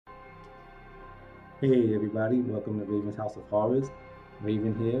Hey everybody, welcome to Raven's House of Horrors.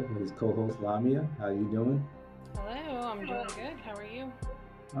 Raven here with his co-host Lamia. How you doing? Hello, I'm doing good. How are you?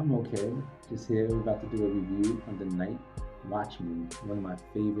 I'm okay. Just here. We're about to do a review of The Night Watchmen, one of my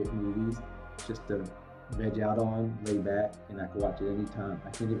favorite movies. Just to veg out on, lay back, and I can watch it anytime. I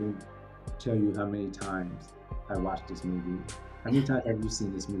can't even tell you how many times I watched this movie. How many times have you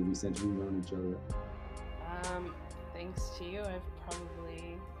seen this movie since we've known each other? Um, Thanks to you, I've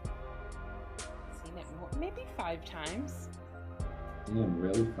probably seen it maybe 5 times. Damn,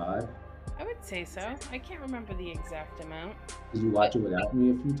 really? Five? I would say so. I can't remember the exact amount. Did you watch it without me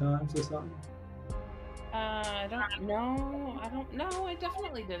a few times or something? I don't know. I don't know. I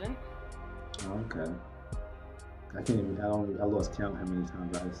definitely didn't. Oh, okay. I can't even. I lost count how many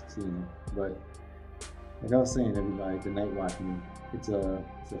times I've seen it. But like I was saying, everybody, The Night Watchman. It's a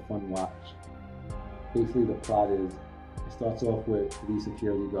fun watch. Basically, the plot is it starts off with three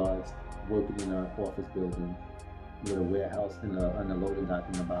security guards working in an office building with a warehouse and a loading dock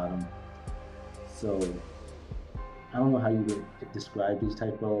in the bottom. So I don't know how you would describe these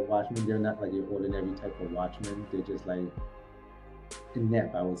type of watchmen. They're not like your ordinary type of watchmen. They're just like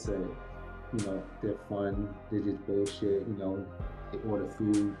inept, I would say. They're fun. They're just bullshit. They order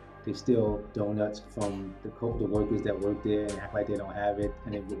food. They steal donuts from the workers that work there and act like they don't have it,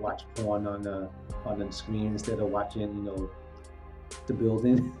 and they would watch porn on the screen instead of watching, the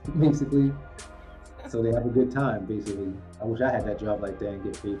building, basically. So they have a good time, basically. I wish I had that job like that and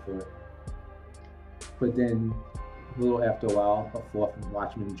get paid for it. But then, a little after a while, a fourth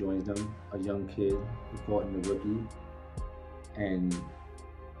watchman joins them, a young kid. We call him the rookie, and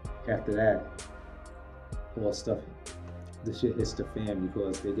after that, all stuff, the shit hits the fan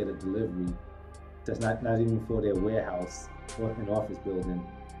because they get a delivery that's not even for their warehouse or an office building.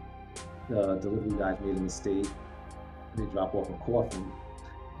 The delivery guys made a mistake. They drop off a coffin,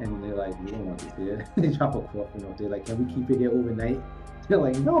 and they're like, "We don't want this here." They drop a coffin off. They're like, "Can we keep it here overnight?" They're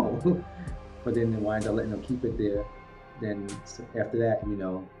like, "No." But then they wind up letting them keep it there. Then after that,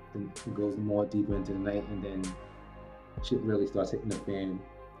 then it goes more deeper into the night, and then shit really starts hitting the fan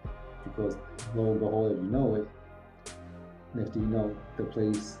because lo and behold, as you know it, next thing you know,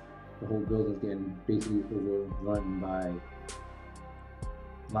 the whole building's getting basically overrun by.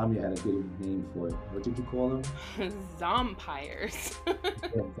 Lamia had a good name for it. What did you call them? Zompires.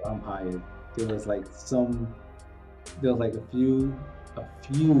 Yeah, vampires. There was like some. There was like a few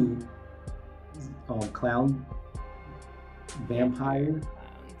clown vampires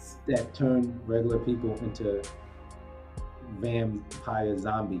Clowns. that turned regular people into vampire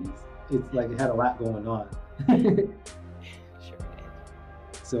zombies. It's like it had a lot going on. Sure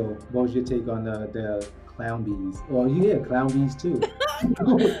So, what was your take on the clown bees? Oh, yeah, clown bees too.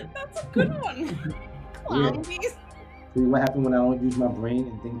 did. That's a good one. Yeah. Clown bees. See what happened when I don't use my brain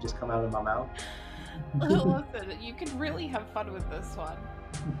and things just come out of my mouth? Listen, you could really have fun with this one.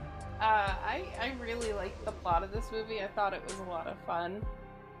 I really liked the plot of this movie. I thought it was a lot of fun.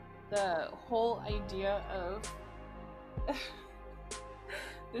 The whole idea of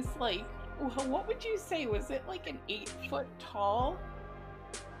this, like, what would you say? Was it like an 8-foot tall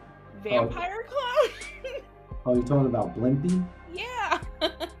Oh, vampire clown? oh, you're talking about Blimpy? Yeah.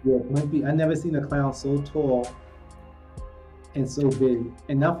 Yeah, Blimpy. I never seen a clown so tall and so big.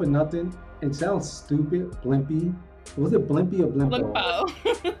 And not for nothing, it sounds stupid. Blimpy. Was it Blimpy or Blimpo?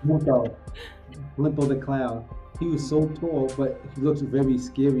 Limbo. Blimpo. Blimpo the clown. He was so tall, but he looks very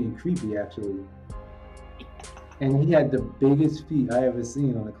scary and creepy, actually. And he had the biggest feet I ever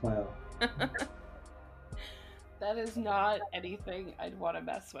seen on a clown. That is not anything I'd want to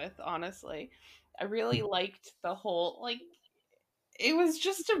mess with, honestly. I really liked the whole, like, it was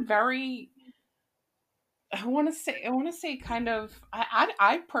just a very, I want to say kind of,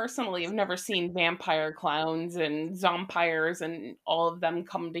 I personally have never seen vampire clowns and zompires and all of them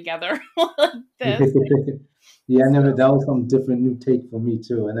come together like this. Yeah, I never. So That was some different new take for me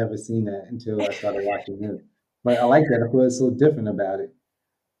too. I never seen that until I started watching it. But I like that. I thought it's so different about it.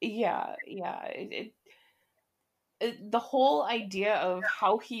 yeah, yeah, the whole idea of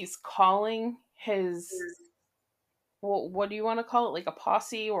how he's calling his, what do you want to call it, like a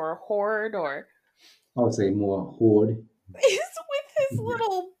posse or a horde, or I would say more horde. is with his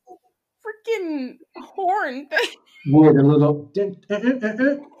little freaking horn thing. Yeah, the little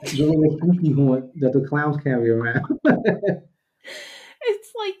squeaky horn that the clowns carry around.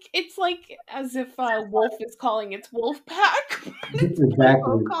 It's like as if Wolf is calling its wolf pack, but it's Blimbo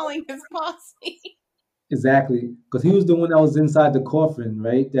Exactly, calling his posse. exactly. Because he was the one that was inside the coffin,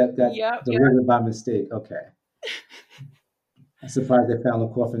 right? That got Yep. delivered by mistake. Okay, I'm surprised they found a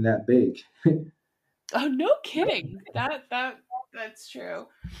coffin that big. Oh, no kidding. That's true.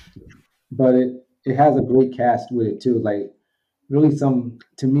 But it has a great cast with it too. Like really, some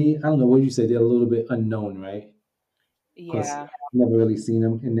to me, I don't know what you said. They're a little bit unknown, right? Because Yeah. I've never really seen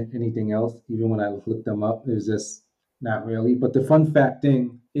them in anything else. Even when I looked them up, it was just not really. But the fun fact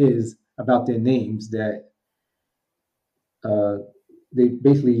thing is about their names that uh, they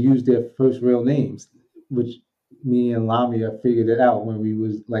basically used their first real names, which me and Lamia figured it out when we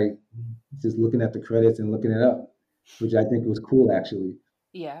was like just looking at the credits and looking it up, which I think was cool actually.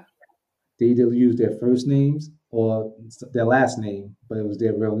 Yeah. They either used their first names or their last name, but it was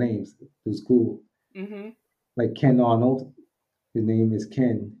their real names. It was cool. Mhm. Like Ken Arnold, his name is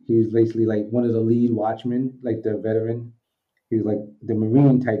Ken. He was basically like one of the lead watchmen, like the veteran. He was like the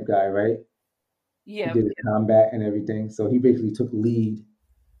Marine type guy, right? He Yep. did his combat and everything. So he basically took lead.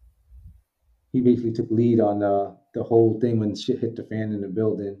 He basically took lead on the whole thing when shit hit the fan in the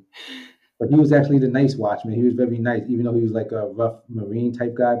building. But he was actually the nice watchman. He was very nice, even though he was like a rough Marine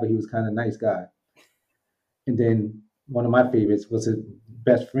type guy, but he was kind of nice guy. And then one of my favorites was his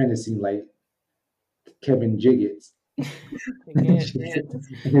best friend, it seemed like Kevin Jiggets.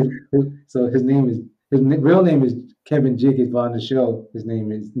 So his name is his real name is Kevin Jiggets, but on the show, his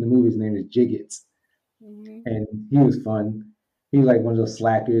name is in the movie. His name is Jiggets, Mhm. and he was fun. He was like one of those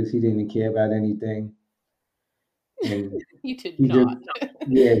slackers. He didn't care about anything, and You did he just not.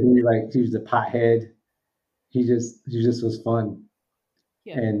 yeah, he was a pothead. He just was fun,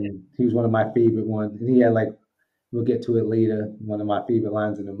 Yeah. and he was one of my favorite ones. And he had like we'll get to it later. One of my favorite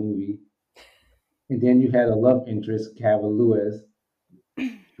lines in the movie. And then you had a love interest, Cava Lewis,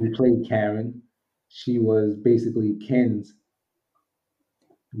 who played Karen. She was basically Ken's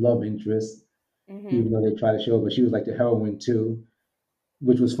love interest, Mhm. even though they try to show, but she was like the heroine too,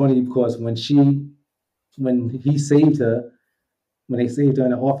 which was funny because when he saved her, when they saved her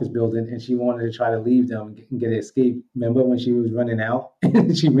in the office building and she wanted to try to leave them and get an escape. Remember when she was running out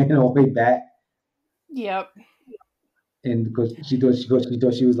and she ran all the way back? Yep. And because she thought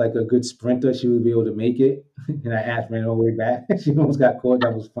she was like a good sprinter, she would be able to make it. And I ass ran all the way back. She almost got caught.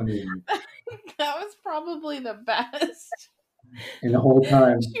 That was funny to me. That was probably the best. And the whole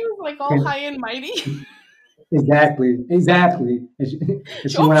time, She was like all Ken, high and mighty. exactly. And she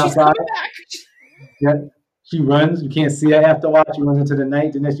Oh, went she's outside. coming back. Yeah, she runs. You can't see her after a while. She runs into the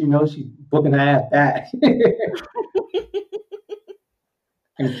night. The next you know, she's booking her ass back.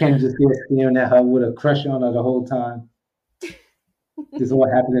 And Ken just there staring at her with a crush on her the whole time. This all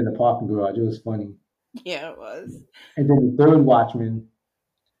happened in the parking garage. It was funny. Yeah, it was. And then the third watchman,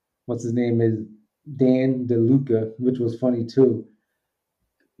 what's his name is Dan DeLuca, which was funny too.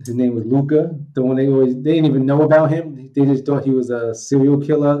 His name was Luca. The one they didn't even know about him. They just thought he was a serial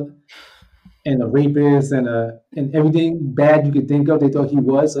killer and a rapist and everything bad you could think of. They thought he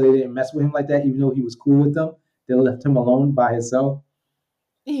was, so they didn't mess with him like that. Even though he was cool with them, they left him alone by himself.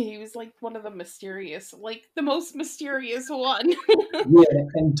 He was like one of the mysterious, like the most mysterious one. Yeah,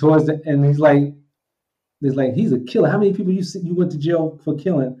 and towards the and he's like he's a killer. How many people you went to jail for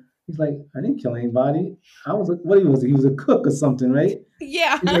killing? He's like I didn't kill anybody. I was what he was. He was a cook or something, right?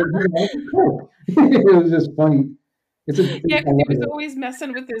 Yeah. He's like I was a cook. It was just funny. It's a Yeah, I because he love was it. always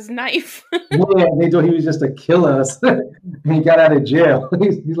messing with his knife. Yeah, they thought he was just a killer. And he got out of jail.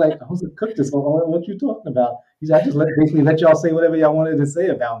 He's like, I was a cook this whole what you talking about? He's like, I just basically let y'all say whatever y'all wanted to say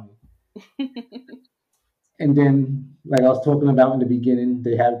about me. And then, like I was talking about in the beginning,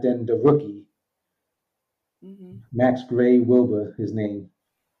 they have then the rookie, Hmm. Max Gray Wilbur, his name.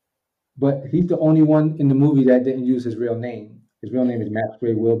 But he's the only one in the movie that didn't use his real name. His real name is Max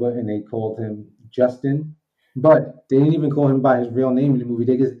Gray Wilbur, and they called him Justin. But they didn't even call him by his real name in the movie.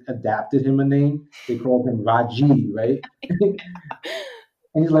 They just adapted him a name. They called him Raji, right?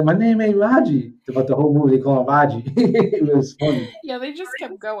 And he's like, my name ain't Raji. But the whole movie they call him Raji. It was funny. Yeah, they just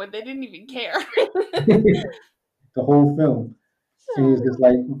kept going. They didn't even care. The whole film. And he's just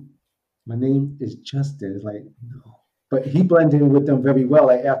like, my name is Justin. It's like, no. But he blended in with them very well.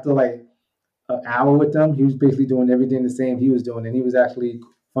 Like after like an hour with them, he was basically doing everything the same he was doing. And he was actually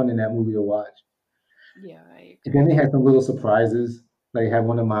fun in that movie to watch. Yeah, I And then agree. they had some little surprises. Like had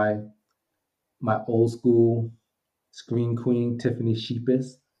one of my old school screen queen, Tiffany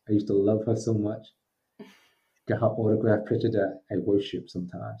Sheepus. I used to love her so much. Got her autograph picture that I worship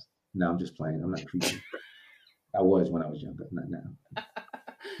sometimes. No, I'm just playing. I'm not creepy. I was when I was younger, not now.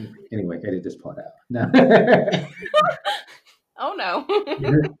 Anyway, edit this part out. No. Oh no.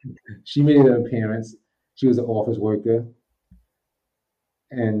 She made an appearance. She was an office worker,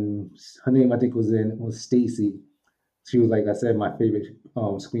 and her name I think was Stacy. She was like I said, my favorite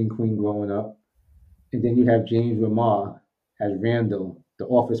screen queen growing up. And then you have James Remar as Randall, the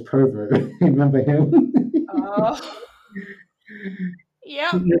office pervert. Remember him? Oh,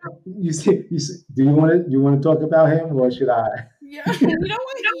 Yep. Do you want to talk about him, or should I? Yeah. You know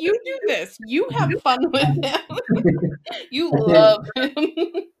what? You do this. You have fun with him. You I can't. love him.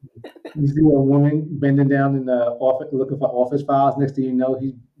 You see a woman bending down in the office looking for office files. Next thing you know,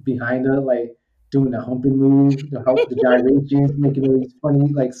 he's behind her, like doing the humping move, the gyrations, making all these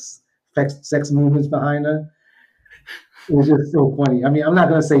funny like sex movements behind her. It was just so funny. I mean, I'm not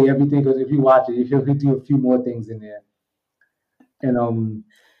gonna say everything because if you watch it, he'll do a few more things in there. And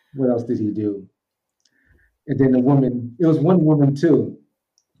what else did he do? And then the woman, it was one woman too.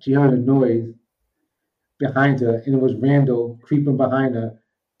 She heard a noise behind her, and it was Randall creeping behind her,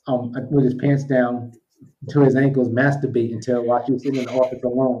 with his pants down to his ankles, masturbating to her while she was sitting in the office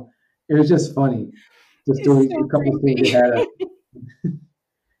alone. It was just funny. The It's story, so a couple of things creepy. they had.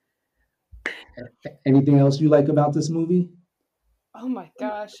 Anything else you like about this movie? Oh my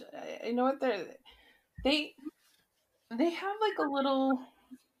gosh. You know what? They they have like a little,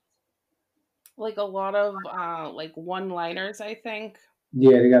 like a lot of like one-liners, I think.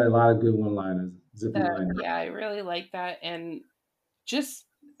 Yeah, they got a lot of good one-liners, zippy That, liners. yeah, I really like that. And just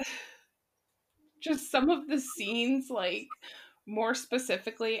just some of the scenes, like more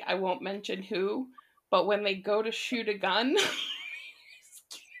specifically, I won't mention who, but when they go to shoot a gun,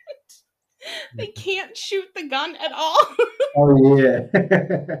 they can't shoot the gun at all. Oh yeah,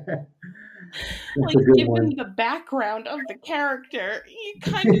 that's Like, a good given one. the background of the character, you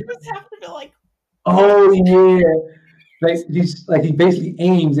kind of just have to be like, Oh yeah, like he basically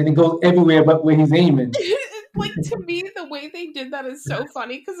aims and it goes everywhere but where he's aiming. like, to me, the way they did that is so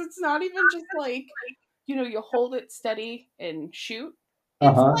funny because it's not even just like, you hold it steady and shoot.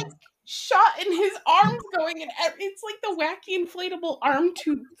 Uh It's like huh. shot in his arms going, and it's like the wacky inflatable arm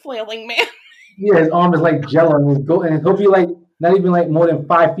tube flailing man. Yeah, his arm is like jello, and he'll be like not even like more than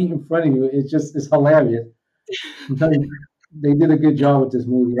 5 feet in front of you. It's hilarious. I'm telling you, they did a good job with this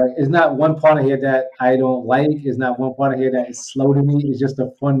movie. Like, it's not one part of here that I don't like. It's not one part of here that is slow to me. It's just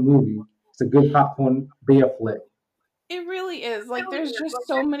a fun movie. It's a good popcorn beer flick. It really is. Like, there's just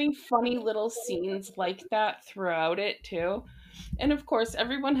so many funny little scenes like that throughout it, too. And of course,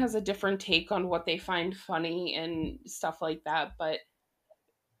 everyone has a different take on what they find funny and stuff like that. But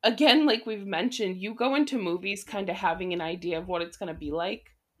again, like we've mentioned, you go into movies kind of having an idea of what it's going to be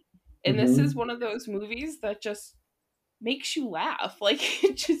like. And this is Hmm. one of those movies that just makes you laugh. Like,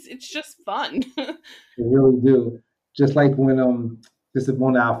 it's just fun. They really do. Just like when this is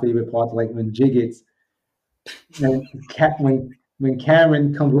one of our favorite parts. Like when Jiggets, when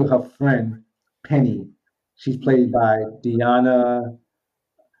Karen comes with her friend Penny, she's played by Diana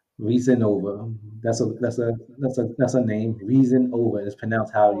Reason Over. That's a name. Reason Over. It's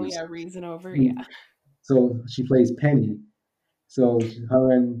pronounced how Oh you yeah, reason over, yeah. so she plays Penny. So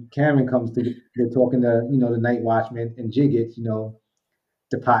her and Karen comes to they're talking to the night watchman and Jigget,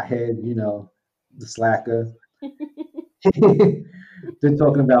 the pothead, the slacker. They're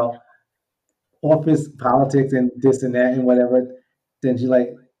talking about office politics and this and that and whatever. Then she like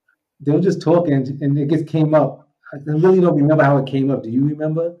they were just talking and it just came up. I really don't remember how it came up. Do you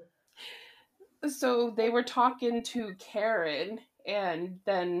remember? So they were talking to Karen, and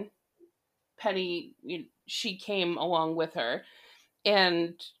then Penny, she came along with her,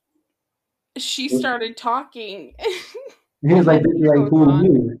 and she started talking. He was And like then basically he like, goes "Who are on,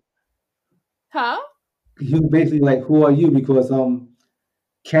 you?" huh? He was basically like, "Who are you?" Because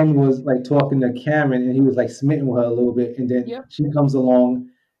Ken was like talking to Cameron and he was like smitten with her a little bit. And then Yep. she comes along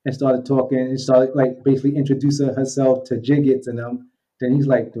and started talking and started like basically introducing herself to Jiggets and then he's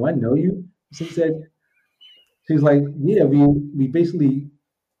like, "Do I know you?" She said, she's like, "Yeah, we basically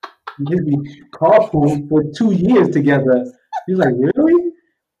we carpooled for 2 years together." He's like, "Really?"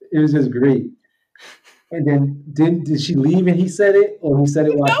 It was just great. And then did she leave and he said it, or he said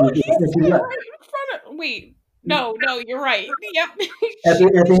it while No, she was he and she said it left? right in front of. Wait, no, you're right. Yep. After,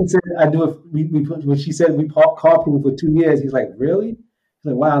 She after he said, I knew if when she said we carpooled for 2 years, he's like, really? He's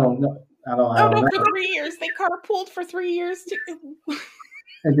like, well, I don't know. I Oh don't no, for know. 3 years. They carpooled for 3 years.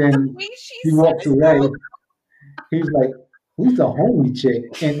 And The then way she he said walks it though. away. He's like, who's the homie chick?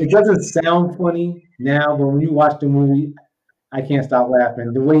 And it doesn't sound funny now, but when you watch the movie, I can't stop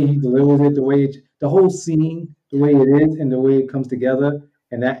laughing. The way he delivers it, the whole scene, the way it is, and the way it comes together,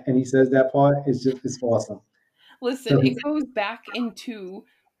 and he says that part, it's awesome. Listen, So it goes back into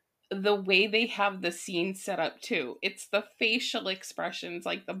the way they have the scene set up too. It's the facial expressions,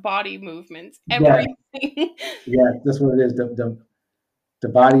 like the body movements, yeah, everything. yeah, that's what it is. The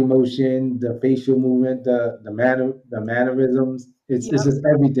body motion, the facial movement, the mannerisms. It's Yep. just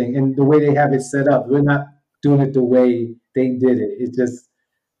everything, and the way they have it set up. We're not doing it the way they did it. It's just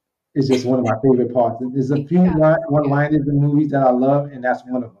It's just one of my favorite parts. There's a few one-liners in movies that I love, and that's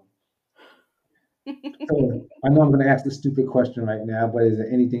one of them. So I know I'm going to ask the stupid question right now, but is there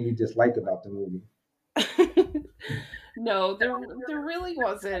anything you dislike about the movie? No, there really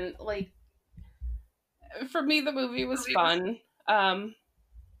wasn't. Like, for me, the movie was fun.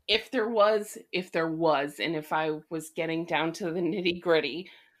 If there was, and if I was getting down to the nitty gritty,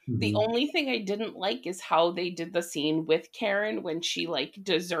 the Hmm. only thing I didn't like is how they did the scene with Karen when she like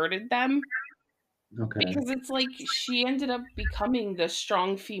deserted them, Okay. because it's like she ended up becoming the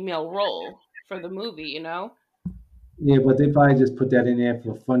strong female role for the movie, you know? Yeah, but they probably just put that in there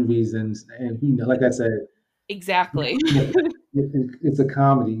for fun reasons, and like I said, Exactly. it's a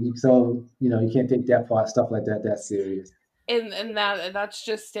comedy, so you can't take that part, stuff like that, serious. And that's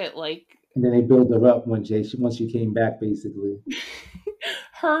just it. Like, And then they build her up once she came back, basically.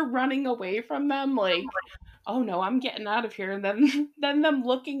 her running away from them, like, oh no, I'm getting out of here, and then then them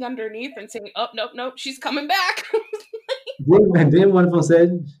looking underneath and saying, oh nope, nope, she's coming back. Then one of them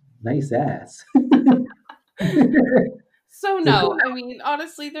said, "Nice ass." So So, no, I mean,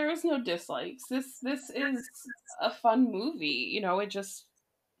 honestly, there is no dislikes. This is a fun movie.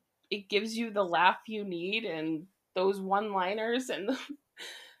 It gives you the laugh you need, and those one-liners, and a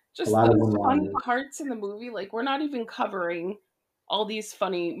just lot of those fun one-liners. parts in the movie. Like, we're not even covering all these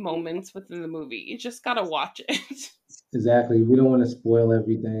funny moments within the movie. You just gotta watch it. Exactly. We don't want to spoil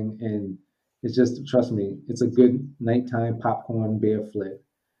everything, and it's just trust me, it's a good nighttime popcorn bear flick.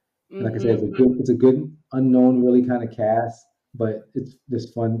 And like I said, Hmm. it's a good unknown really kind of cast, but it's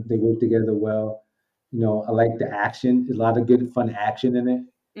just fun. They work together well. I like the action. There's a lot of good fun action in it.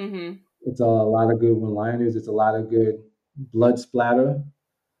 Hmm. It's a lot of good one-liners. It's a lot of good blood splatter.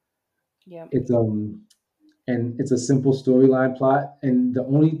 Yep. It's and it's a simple storyline plot. And the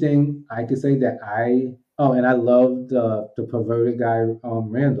only thing I could say that and I love the perverted guy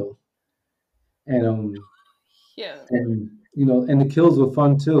Randall, and Yeah. and the kills were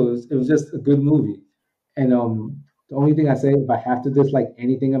fun too. It was just a good movie. And the only thing I say, if I have to dislike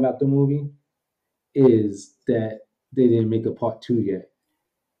anything about the movie, is that they didn't make a part two yet,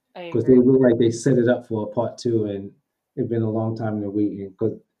 I because they agree. look like they set it up for a part two, and it's been a long time in the waiting,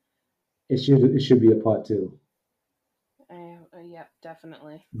 because it should be a part two. Yep,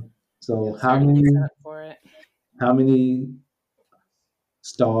 definitely. So It's how certainly set many up for it. how many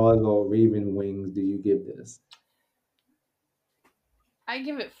stars or raven wings do you give this? I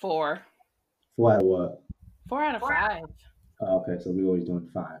give it 4. 4 out of what? 4 out of 5. Oh, okay, so we're always doing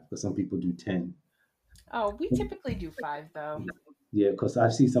 5, because some people do 10. Oh, we typically do 5 though. Yeah, because I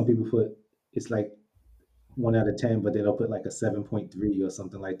see some people put it's like 1 out of 10, but they'll put like a 7.3 or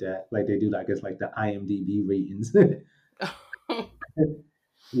something like that. Like they do, like it's like the IMDb ratings.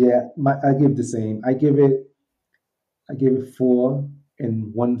 Yeah, I give the same. I give it 4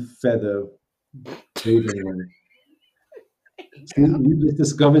 and 1 feather raven wing. There you See, go. we just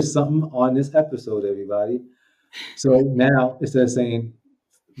discovered something on this episode, everybody. So now instead of saying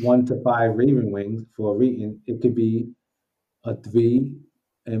 1 to 5 raven wings for a rating, it could be a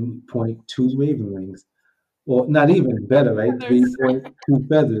 3.2 raven wings. Well, not even better, right? There's 3.2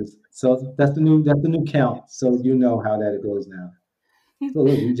 feathers. So that's the new count. So you know how that it goes now. So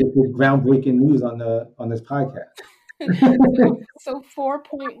look, we just did groundbreaking news on this podcast. so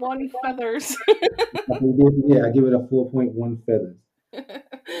 4.1 feathers. I give it a 4.1 feathers.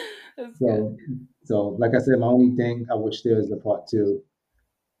 That's good. So like I said, my only thing I wish there was a part two.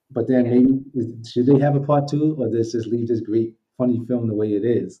 But then Yeah. maybe should they have a part two, or just leave this great funny film the way it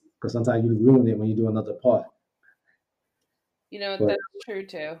is? Because sometimes you ruin it when you do another part. But That's true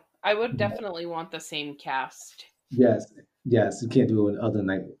too. I would definitely want the same cast. yes, yes, you can't do it with other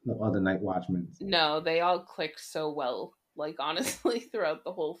night watchmen. No, they all clicked so well. Like, honestly, throughout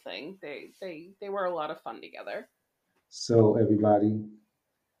the whole thing, they were a lot of fun together. So everybody,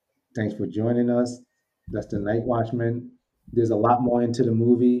 thanks for joining us. That's the Night Watchman. There's a lot more into the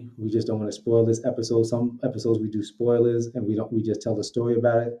movie. We just don't want to spoil this episode. Some episodes we do spoilers, and we don't. We just tell the story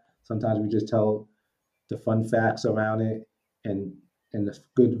about it. Sometimes we just tell the fun facts around it, and the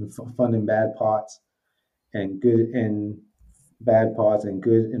good, fun and bad parts, and good and bad parts, and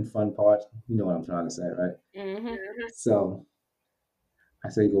good and fun parts. You know what I'm trying to say, right? Hmm. So I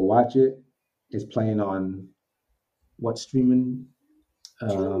say go watch it. It's playing on what streaming?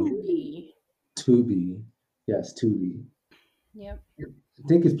 Um, Tubi. Tubi. Yes, Tubi. Yep. I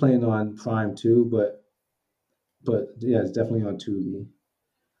think it's playing on Prime too, but yeah, it's definitely on Tubi.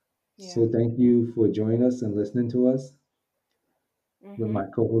 Yeah. So thank you for joining us and listening to us with Hmm. my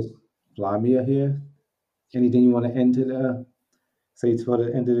co-host Vladimir here. Anything you want to say for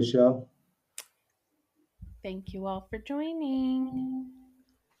the end of the show? Thank you all for joining.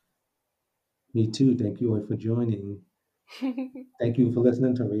 Me too. Thank you all for joining. Thank you for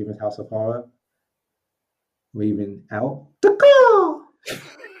listening to Raven's House of Horror. Raven out.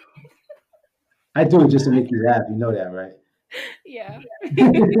 I do it just to make you laugh. You know that, right? Yeah.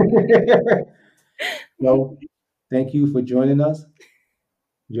 Well, thank you for joining us.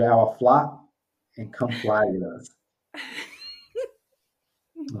 You're our flock, and come fly with us.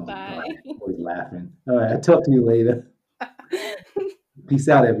 Oh, Bye. God. Always laughing. All right. I'll talk to you later. Peace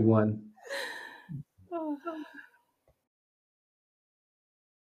out, everyone.